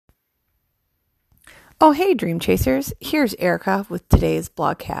Oh, hey, Dream Chasers. Here's Erica with today's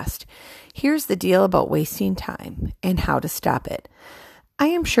blogcast. Here's the deal about wasting time and how to stop it. I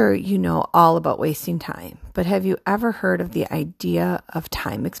am sure you know all about wasting time, but have you ever heard of the idea of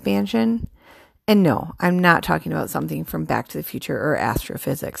time expansion? And no, I'm not talking about something from Back to the Future or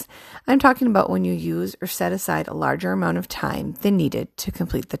astrophysics. I'm talking about when you use or set aside a larger amount of time than needed to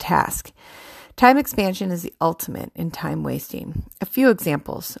complete the task. Time expansion is the ultimate in time wasting. A few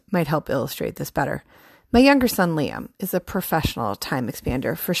examples might help illustrate this better. My younger son, Liam, is a professional time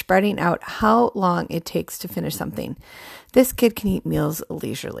expander for spreading out how long it takes to finish something. This kid can eat meals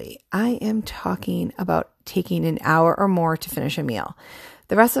leisurely. I am talking about taking an hour or more to finish a meal.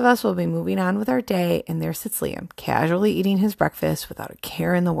 The rest of us will be moving on with our day, and there sits Liam, casually eating his breakfast without a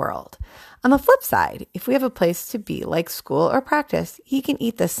care in the world. On the flip side, if we have a place to be like school or practice, he can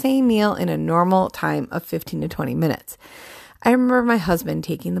eat the same meal in a normal time of 15 to 20 minutes. I remember my husband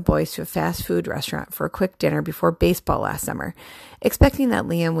taking the boys to a fast food restaurant for a quick dinner before baseball last summer, expecting that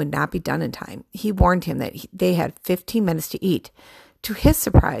Liam would not be done in time. He warned him that they had 15 minutes to eat. To his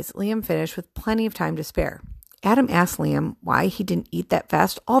surprise, Liam finished with plenty of time to spare. Adam asked Liam why he didn't eat that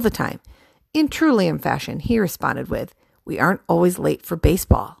fast all the time. In true Liam fashion, he responded with, "We aren't always late for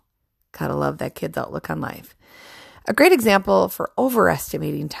baseball." Gotta love that kid's outlook on life. A great example for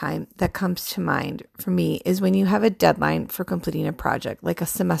overestimating time that comes to mind for me is when you have a deadline for completing a project, like a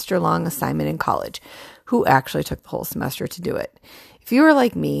semester-long assignment in college. Who actually took the whole semester to do it? If you were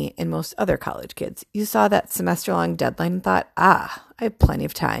like me and most other college kids, you saw that semester-long deadline and thought, I have plenty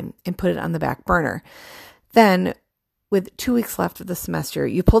of time, and put it on the back burner. Then, with 2 weeks left of the semester,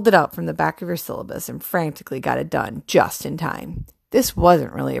 you pulled it out from the back of your syllabus and frantically got it done just in time. This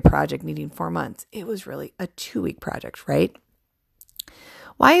wasn't really a project needing 4 months. It was really a 2-week project, right?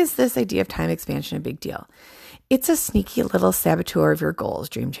 Why is this idea of time expansion a big deal? It's a sneaky little saboteur of your goals,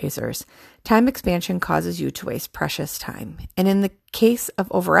 Dream Chasers. Time expansion causes you to waste precious time. And in the case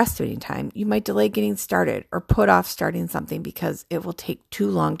of overestimating time, you might delay getting started or put off starting something because it will take too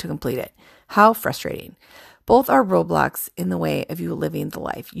long to complete it. How frustrating. Both are roadblocks in the way of you living the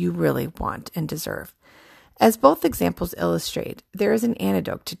life you really want and deserve. As both examples illustrate, there is an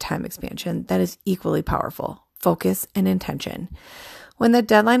antidote to time expansion that is equally powerful: focus and intention. When the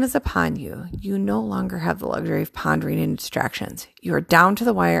deadline is upon you, you no longer have the luxury of pondering and distractions. You are down to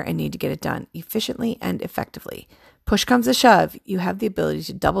the wire and need to get it done efficiently and effectively. Push comes to shove, you have the ability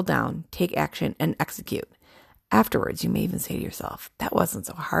to double down, take action, and execute. Afterwards, you may even say to yourself, "That wasn't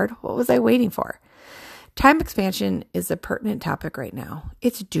so hard. What was I waiting for?" Time expansion is a pertinent topic right now.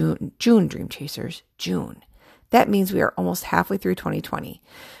 It's June, Dream Chasers, June. That means we are almost halfway through 2020.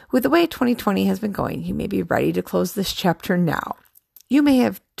 With the way 2020 has been going, you may be ready to close this chapter now. You may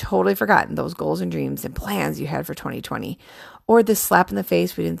have totally forgotten those goals and dreams and plans you had for 2020, or this slap in the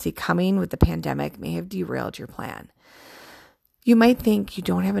face we didn't see coming with the pandemic may have derailed your plan. You might think you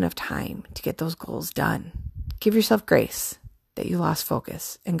don't have enough time to get those goals done. Give yourself grace that you lost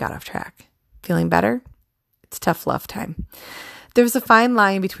focus and got off track. Feeling better? It's tough love time. There's a fine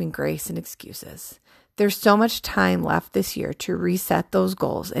line between grace and excuses. There's so much time left this year to reset those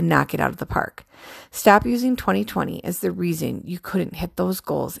goals and knock it out of the park. Stop using 2020 as the reason you couldn't hit those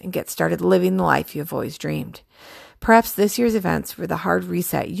goals and get started living the life you have always dreamed. Perhaps this year's events were the hard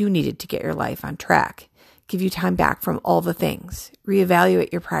reset you needed to get your life on track. Give you time back from all the things.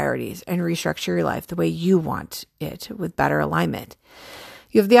 Reevaluate your priorities and restructure your life the way you want it with better alignment.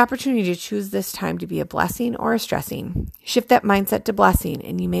 You have the opportunity to choose this time to be a blessing or a stressing. Shift that mindset to blessing,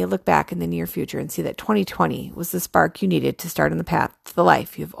 and you may look back in the near future and see that 2020 was the spark you needed to start on the path to the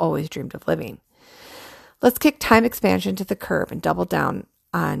life you've always dreamed of living. Let's kick time expansion to the curb and double down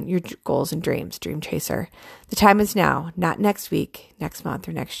on your goals and dreams, Dream Chaser. The time is now, not next week, next month,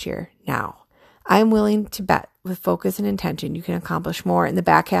 or next year. Now. I am willing to bet with focus and intention you can accomplish more in the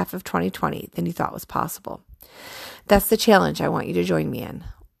back half of 2020 than you thought was possible. That's the challenge I want you to join me in.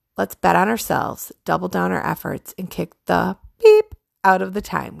 Let's bet on ourselves, double down our efforts, and kick the beep out of the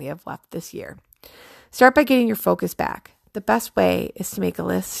time we have left this year. Start by getting your focus back. The best way is to make a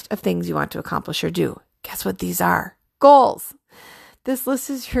list of things you want to accomplish or do. Guess what these are? Goals. This list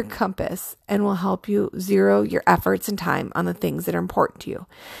is your compass and will help you zero your efforts and time on the things that are important to you.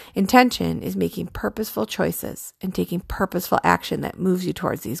 Intention is making purposeful choices and taking purposeful action that moves you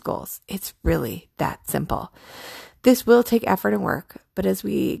towards these goals. It's really that simple. This will take effort and work, but as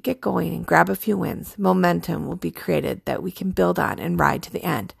we get going and grab a few wins, momentum will be created that we can build on and ride to the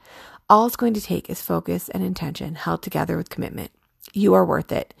end. All it's going to take is focus and intention held together with commitment. You are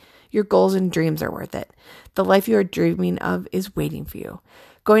worth it. Your goals and dreams are worth it. The life you are dreaming of is waiting for you.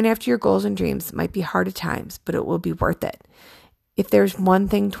 Going after your goals and dreams might be hard at times, but it will be worth it. If there's one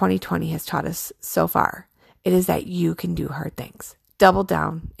thing 2020 has taught us so far, it is that you can do hard things. Double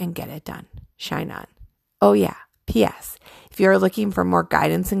down and get it done. Shine on. Oh yeah, P.S. If you're looking for more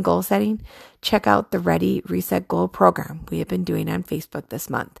guidance in goal setting, check out the Ready, Reset, Goal program we have been doing on Facebook this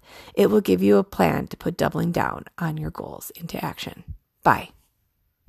month. It will give you a plan to put doubling down on your goals into action. Bye.